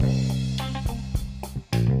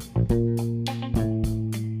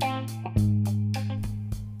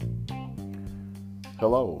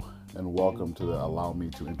Hello, and welcome to Allow Me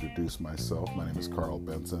to Introduce Myself. My name is Carl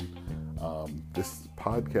Benson. This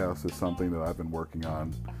podcast is something that I've been working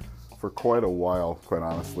on for quite a while. Quite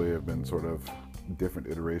honestly, I've been sort of different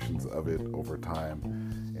iterations of it over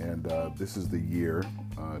time. And this is the year,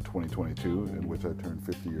 2022, in which I turned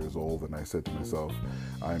 50 years old. And I said to myself,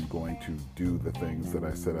 I'm going to do the things that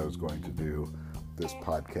I said I was going to do. This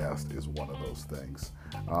podcast is one of those things.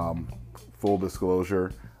 Full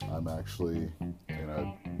disclosure, I'm actually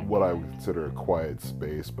in what I would consider a quiet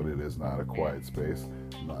space, but it is not a quiet space.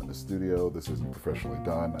 I'm not in a studio. This isn't professionally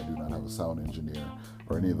done. I do not have a sound engineer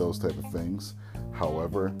or any of those type of things.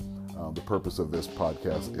 However, the purpose of this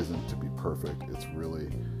podcast isn't to be perfect. It's really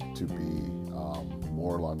to be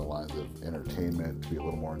more along the lines of entertainment, to be a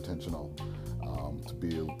little more intentional, to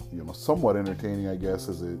be somewhat entertaining, I guess,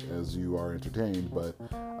 as you are entertained. But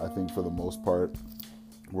I think for the most part,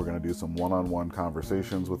 we're going to do some one-on-one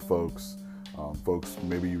conversations with folks. Folks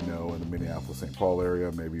maybe you know in the Minneapolis-St. Paul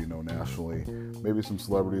area, maybe you know nationally, maybe some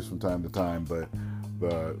celebrities from time to time, but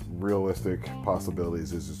the realistic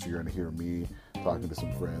possibilities is just you're going to hear me talking to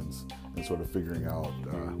some friends and sort of figuring out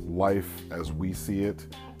life as we see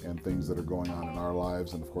it and things that are going on in our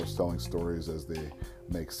lives, and of course telling stories as they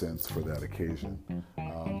make sense for that occasion.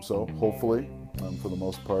 So hopefully, for the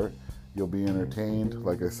most part, you'll be entertained.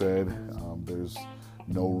 Like I said, there's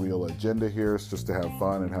no real agenda here. It's just to have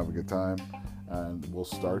fun and have a good time. And we'll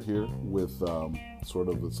start here with it's a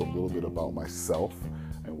little bit about myself.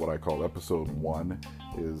 And what I call episode 1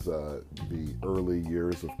 is the early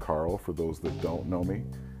years of Carl, for those that don't know me.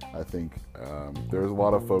 I think there's a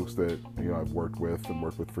lot of folks that I've worked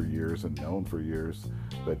with for years and known for years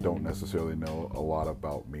that don't necessarily know a lot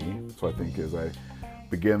about me. So I think as I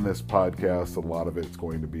begin this podcast, a lot of it's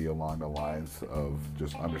going to be along the lines of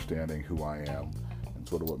just understanding who I am and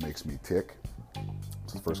sort of what makes me tick.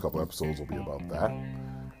 So the first couple episodes will be about that.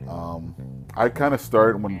 I kind of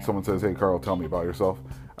start when someone says, "Hey, Carl, tell me about yourself."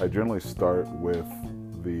 I generally start with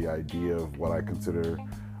the idea of what I consider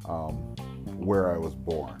where I was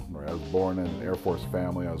born. Right? I was born in an Air Force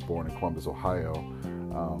family. I was born in Columbus, Ohio,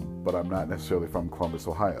 but I'm not necessarily from Columbus,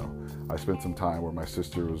 Ohio. I spent some time where my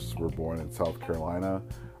sisters were born in South Carolina.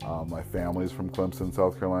 My family's from Clemson,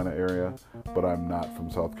 South Carolina area, but I'm not from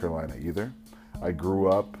South Carolina either. I grew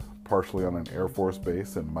up partially on an Air Force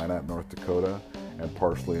base in Minot, North Dakota, and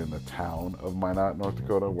partially in the town of Minot, North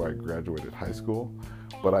Dakota, where I graduated high school.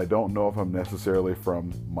 But I don't know if I'm necessarily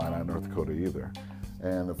from Minot, North Dakota either.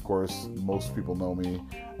 And of course, most people know me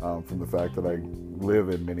from the fact that I live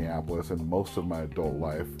in Minneapolis, and most of my adult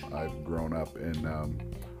life I've grown up in,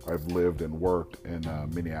 I've lived and worked in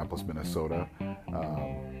Minneapolis, Minnesota.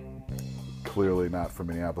 Clearly not from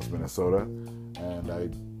Minneapolis, Minnesota. And I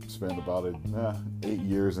spent about 8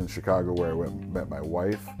 years in Chicago, where I met my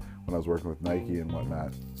wife when I was working with Nike and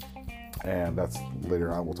whatnot. And that's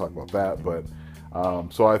later on, we'll talk about that. But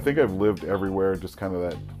so I think I've lived everywhere, just kind of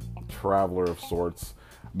that traveler of sorts,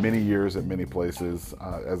 many years at many places.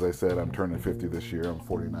 As I said, I'm turning 50 this year. I'm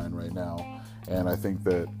 49 right now. And I think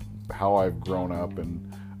that how I've grown up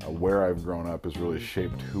and where I've grown up has really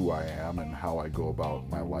shaped who I am and how I go about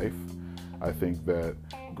my life. I think that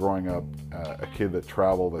growing up a kid that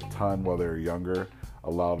traveled a ton while they were younger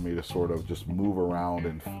allowed me to sort of just move around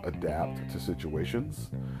and adapt to situations.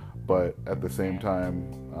 But at the same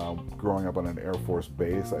time, growing up on an Air Force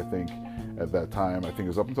base, I think at that time, I think it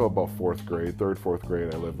was up until about 4th grade,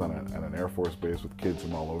 I lived on an Air Force base with kids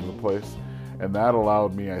from all over the place. And that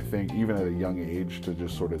allowed me, I think, even at a young age, to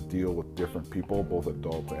just sort of deal with different people, both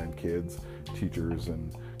adults and kids, teachers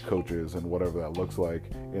and coaches and whatever that looks like,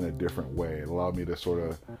 in a different way. It allowed me to sort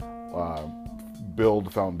of build a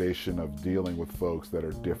foundation of dealing with folks that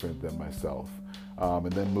are different than myself.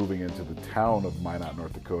 And then moving into the town of Minot,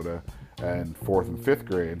 North Dakota, and 4th and 5th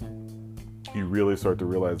grade, you really start to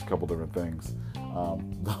realize a couple different things.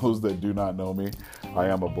 Those that do not know me, I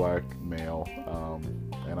am a black male,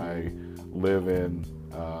 and I live in,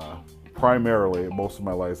 primarily, most of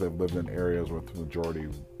my life I've lived in areas with majority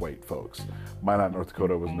white folks. Minot, North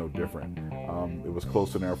Dakota was no different. It was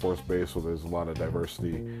close to an Air Force base, so there's a lot of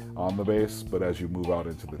diversity on the base, but as you move out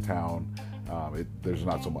into the town, there's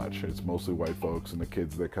not so much. It's mostly white folks and the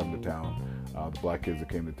kids that come to town, the black kids that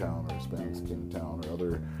came to town, or Hispanics that came to town, or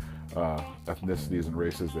other ethnicities and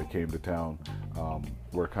races that came to town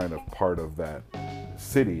were kind of part of that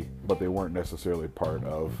city, but they weren't necessarily part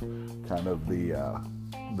of kind of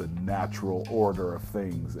the natural order of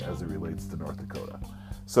things as it relates to North Dakota.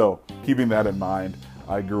 So keeping that in mind,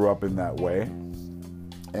 I grew up in that way,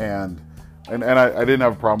 and I didn't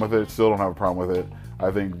have a problem with it. Still don't have a problem with it. I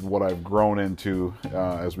think what I've grown into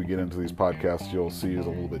as we get into these podcasts, you'll see is a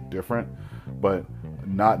little bit different. But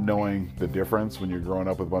not knowing the difference when you're growing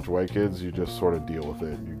up with a bunch of white kids, you just sort of deal with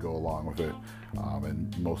it. You go along with it.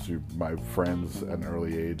 And most of my friends at an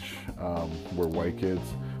early age were white kids.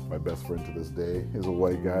 My best friend to this day is a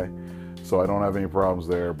white guy. So I don't have any problems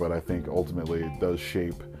there, but I think ultimately it does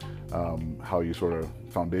shape how you sort of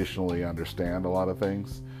foundationally understand a lot of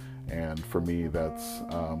things. And for me, that's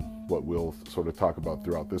what we'll sort of talk about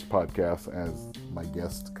throughout this podcast. As my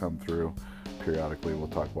guests come through periodically, we'll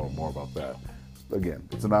talk about more about that. Again,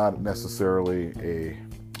 it's not necessarily a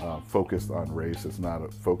focused on race. It's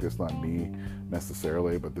not focused on me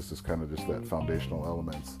necessarily, but this is kind of just that foundational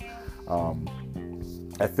elements.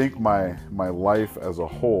 I think my life as a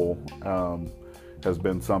whole has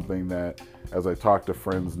been something that, as I talk to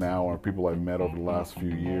friends now or people I've met over the last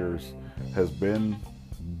few years, has been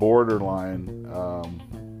borderline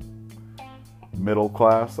middle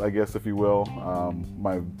class, I guess, if you will.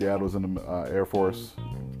 My dad was in the Air Force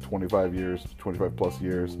 25 plus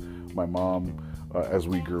years. My mom, as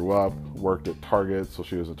we grew up, worked at Target, so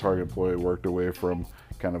she was a Target employee, worked away from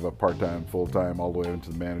kind of a part-time, full-time, all the way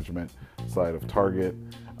into the management side of Target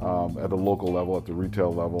at the local level, at the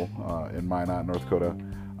retail level in Minot, North Dakota.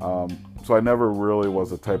 So I never really was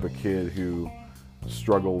the type of kid who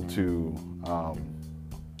struggled to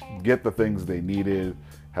get the things they needed,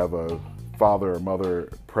 have a father or mother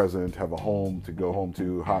present, have a home to go home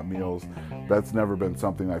to, hot meals. That's never been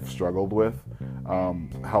something I've struggled with.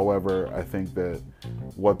 However, I think that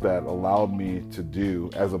what that allowed me to do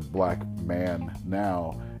as a black man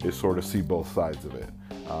now is sort of see both sides of it.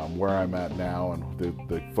 Where I'm at now and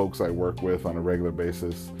the folks I work with on a regular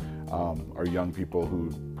basis are young people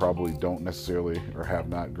who probably don't necessarily or have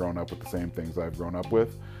not grown up with the same things I've grown up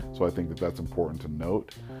with. So I think that that's important to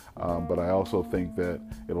note. But I also think that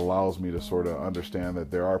it allows me to sort of understand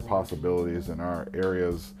that there are possibilities and are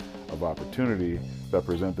areas of opportunity that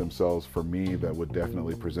present themselves for me that would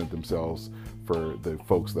definitely present themselves for the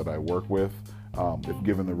folks that I work with, if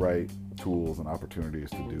given the right tools and opportunities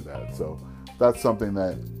to do that. So that's something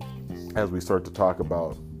that, as we start to talk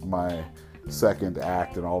about my second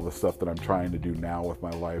act and all the stuff that I'm trying to do now with my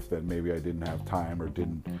life that maybe I didn't have time or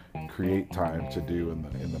didn't create time to do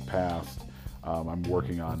in the past, I'm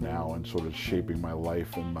working on now and sort of shaping my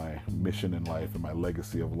life and my mission in life and my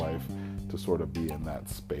legacy of life to sort of be in that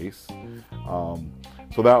space.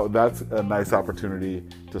 So that's a nice opportunity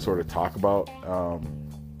to sort of talk about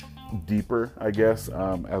deeper, I guess,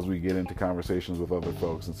 as we get into conversations with other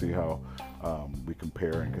folks and see how we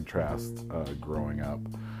compare and contrast growing up.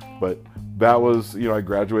 But that was, I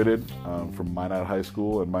graduated from Minot High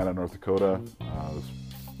School in Minot, North Dakota. I was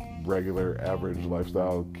regular, average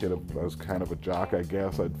lifestyle kid. I was kind of a jock, I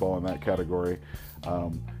guess. I'd fall in that category.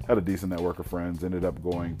 Had a decent network of friends. Ended up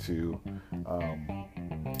going to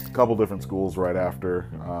a couple different schools right after,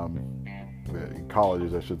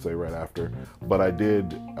 colleges, I should say, right after. But I did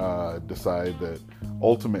decide that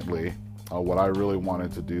ultimately what I really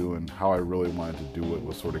wanted to do and how I really wanted to do it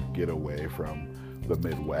was sort of get away from the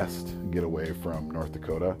Midwest, get away from North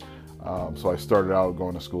Dakota. So I started out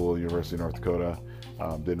going to school at the University of North Dakota.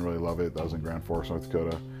 Didn't really love it. I was in Grand Forks, North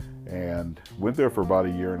Dakota, and went there for about a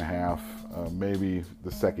year and a half. Maybe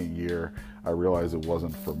the second year, I realized it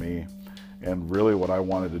wasn't for me. And really what I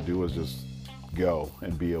wanted to do was just go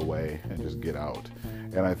and be away and just get out.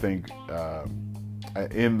 And I think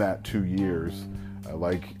in that 2 years,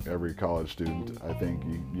 like every college student, I think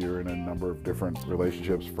you're in a number of different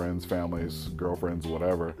relationships, friends, families, girlfriends,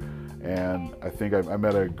 whatever. And I think I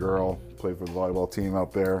met a girl, played for the volleyball team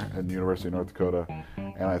out there at the University of North Dakota.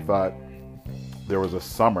 And I thought there was a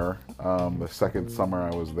summer, the second summer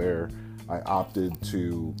I was there, I opted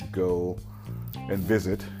to go and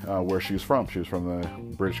visit where she was from. She was from the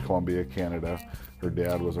British Columbia, Canada. Her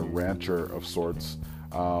dad was a rancher of sorts.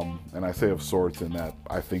 And I say of sorts in that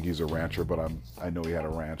I think he's a rancher, but I know he had a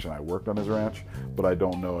ranch and I worked on his ranch, but I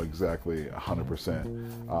don't know exactly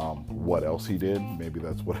 100% what else he did. Maybe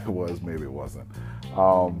that's what it was, maybe it wasn't.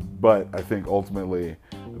 But I think ultimately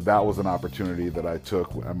that was an opportunity that I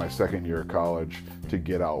took at my second year of college to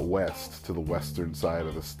get out west to the western side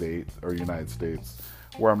of the state or United States,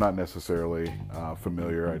 where I'm not necessarily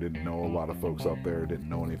familiar. I didn't know a lot of folks out there, didn't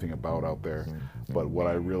know anything about out there. But what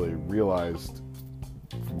I really realized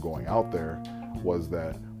from going out there was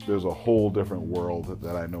that there's a whole different world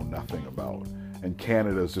that I know nothing about. And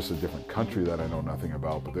Canada is just a different country that I know nothing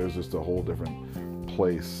about, but there's just a whole different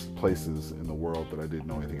places in the world that I didn't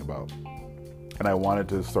know anything about. And I wanted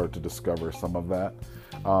to start to discover some of that.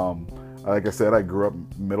 Like I said, I grew up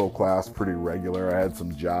middle class, pretty regular. I had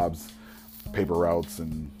some jobs, paper routes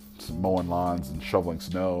and mowing lawns and shoveling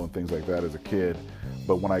snow and things like that as a kid.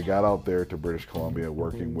 But when I got out there to British Columbia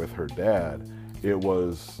working with her dad, it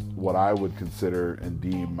was what I would consider and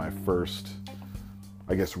deem my first,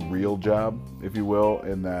 I guess, real job, if you will,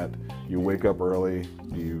 in that you wake up early,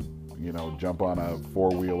 you jump on a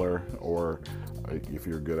four-wheeler, or if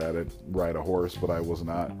you're good at it, ride a horse, but I was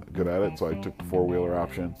not good at it, so I took the four-wheeler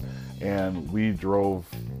option, and we drove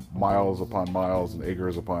miles upon miles and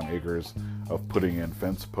acres upon acres of putting in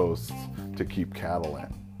fence posts to keep cattle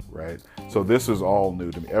in, right? So this is all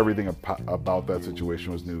new to me. Everything about that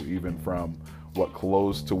situation was new, even from what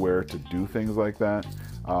clothes to wear to do things like that.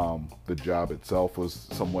 The job itself was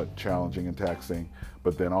somewhat challenging and taxing,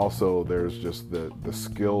 but then also there's just the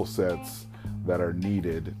skill sets that are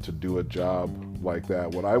needed to do a job like that.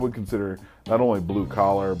 What I would consider not only blue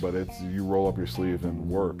collar, but it's you roll up your sleeves and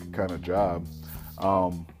work kind of job.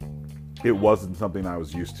 It wasn't something I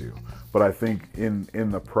was used to. But I think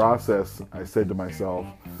in the process, I said to myself,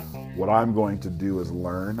 what I'm going to do is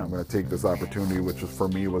learn. I'm going to take this opportunity, which for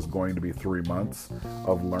me was going to be 3 months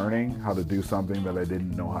of learning how to do something that I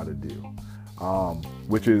didn't know how to do,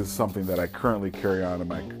 which is something that I currently carry on in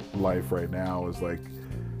my life right now. Is like,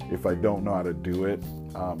 if I don't know how to do it,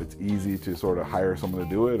 it's easy to sort of hire someone to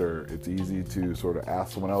do it, or it's easy to sort of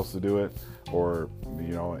ask someone else to do it, or,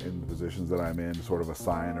 in the positions that I'm in, sort of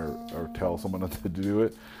assign or tell someone to do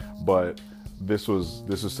it. But this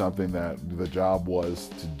is something that the job was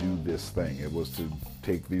to do this thing. It was to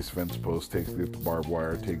take these fence posts, take this barbed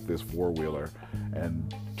wire, take this four-wheeler,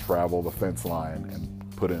 and travel the fence line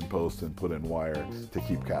and put in posts and put in wire to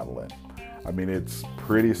keep cattle in. I mean, it's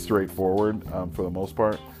pretty straightforward for the most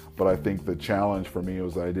part, but I think the challenge for me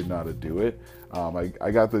was that I didn't know how to do it.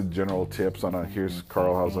 I got the general tips on, here's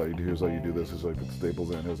Carl, here's how you do this. Here's like put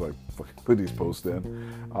staples in, here's like put these posts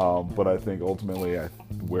in. But I think ultimately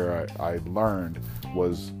where I learned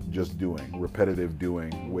was just doing, repetitive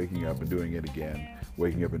doing, waking up and doing it again,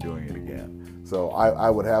 waking up and doing it again. So I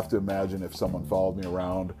would have to imagine if someone followed me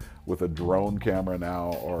around with a drone camera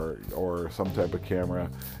now or some type of camera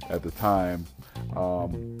at the time,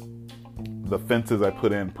 the fences I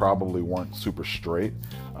put in probably weren't super straight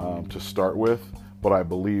to start with, but I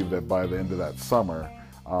believe that by the end of that summer,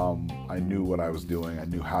 I knew what I was doing. I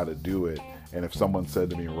knew how to do it. And if someone said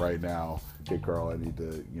to me right now, hey, Carl, I need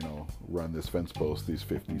to, run this fence post, these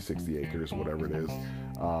 50, 60 acres, whatever it is,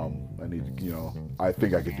 I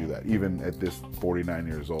think I could do that, even at this 49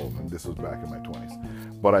 years old, and this was back in my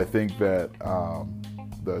 20s. But I think that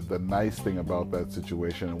the nice thing about that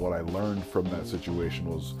situation and what I learned from that situation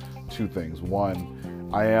was two things. One,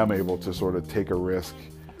 I am able to sort of take a risk,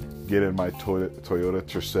 get in my Toyota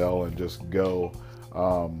Tercel and just go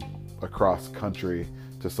across country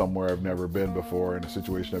to somewhere I've never been before, in a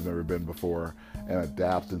situation I've never been before, and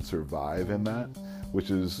adapt and survive in that,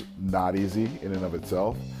 which is not easy in and of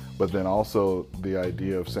itself. But then also the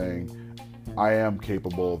idea of saying, I am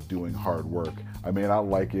capable of doing hard work. I may not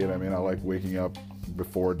like it. I may not like waking up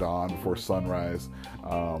before dawn, before sunrise,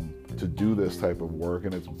 to do this type of work,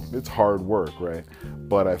 and it's hard work, right?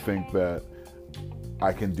 But I think that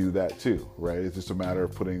I can do that too, right? It's just a matter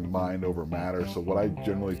of putting mind over matter. So what I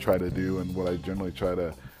generally try to do, and what I generally try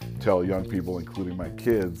to tell young people, including my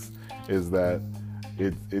kids, is that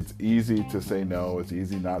it's easy to say no. It's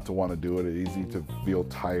easy not to want to do it. It's easy to feel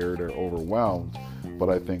tired or overwhelmed. But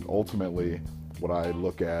I think ultimately what I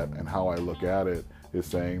look at and how I look at it is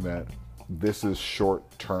saying that this is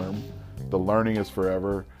short term. The learning is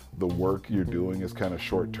forever. The work you're doing is kind of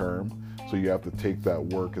short term. So you have to take that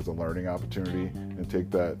work as a learning opportunity and take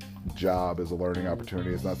that job as a learning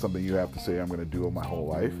opportunity. It's not something you have to say, I'm going to do it my whole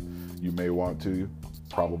life. You may want to,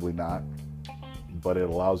 probably not, but it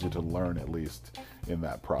allows you to learn at least in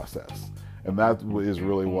that process. And that is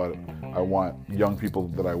really what I want young people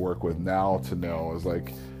that I work with now to know, is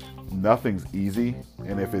like, nothing's easy.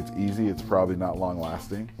 And if it's easy, it's probably not long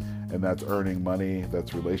lasting. And that's earning money,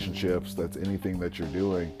 that's relationships, that's anything that you're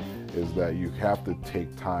doing, is that you have to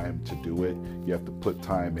take time to do it. You have to put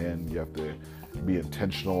time in. You have to be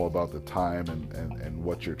intentional about the time and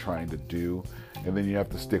what you're trying to do. And then you have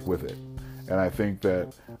to stick with it. And I think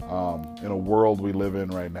that in a world we live in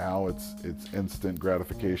right now, it's instant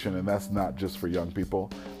gratification. And that's not just for young people.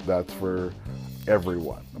 That's for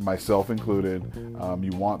everyone, myself included.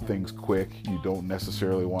 You want things quick. You don't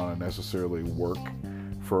necessarily want to work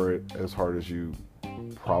for it as hard as you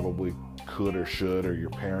probably could or should, or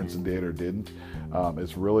your parents did or didn't.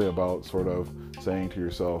 It's really about sort of saying to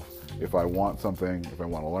yourself, if I want something, if I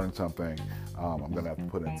want to learn something, I'm going to have to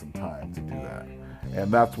put in some time to do that. And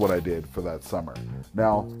that's what I did for that summer.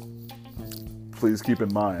 Now, please keep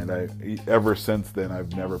in mind, ever since then,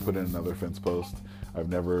 I've never put in another fence post. I've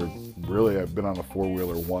been on a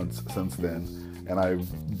four-wheeler once since then, and I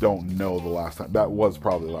don't know the last time. That was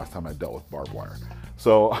probably the last time I dealt with barbed wire.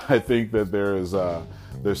 So I think that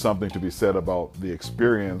there's something to be said about the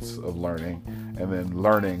experience of learning, and then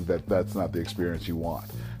learning that that's not the experience you want.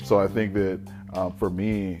 So I think that for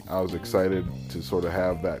me, I was excited to sort of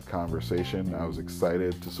have that conversation. I was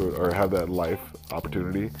excited to have that life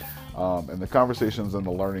opportunity, and the conversations and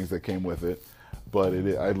the learnings that came with it. But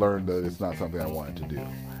I learned that it's not something I wanted to do.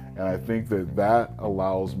 And I think that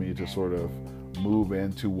allows me to sort of move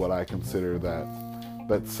into what I consider that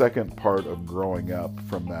second part of growing up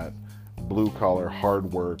from that blue-collar,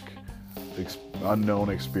 hard work, unknown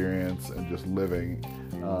experience, and just living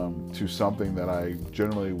to something that I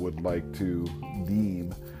generally would like to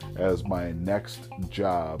deem as my next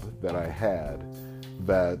job that I had,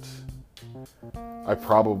 that I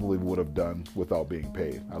probably would have done without being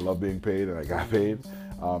paid. I love being paid, and I got paid,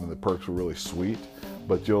 and the perks were really sweet.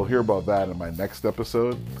 But you'll hear about that in my next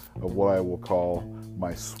episode of what I will call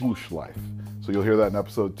my swoosh life. So you'll hear that in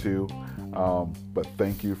episode 2. But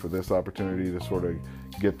thank you for this opportunity to sort of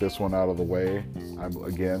get this one out of the way. I'm,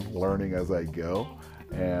 again, learning as I go.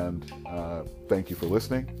 And thank you for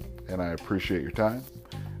listening, and I appreciate your time.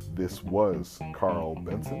 This was Carl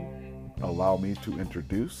Benson. Allow me to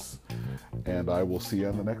introduce, and I will see you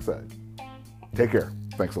on the next side. Take care.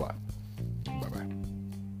 Thanks a lot.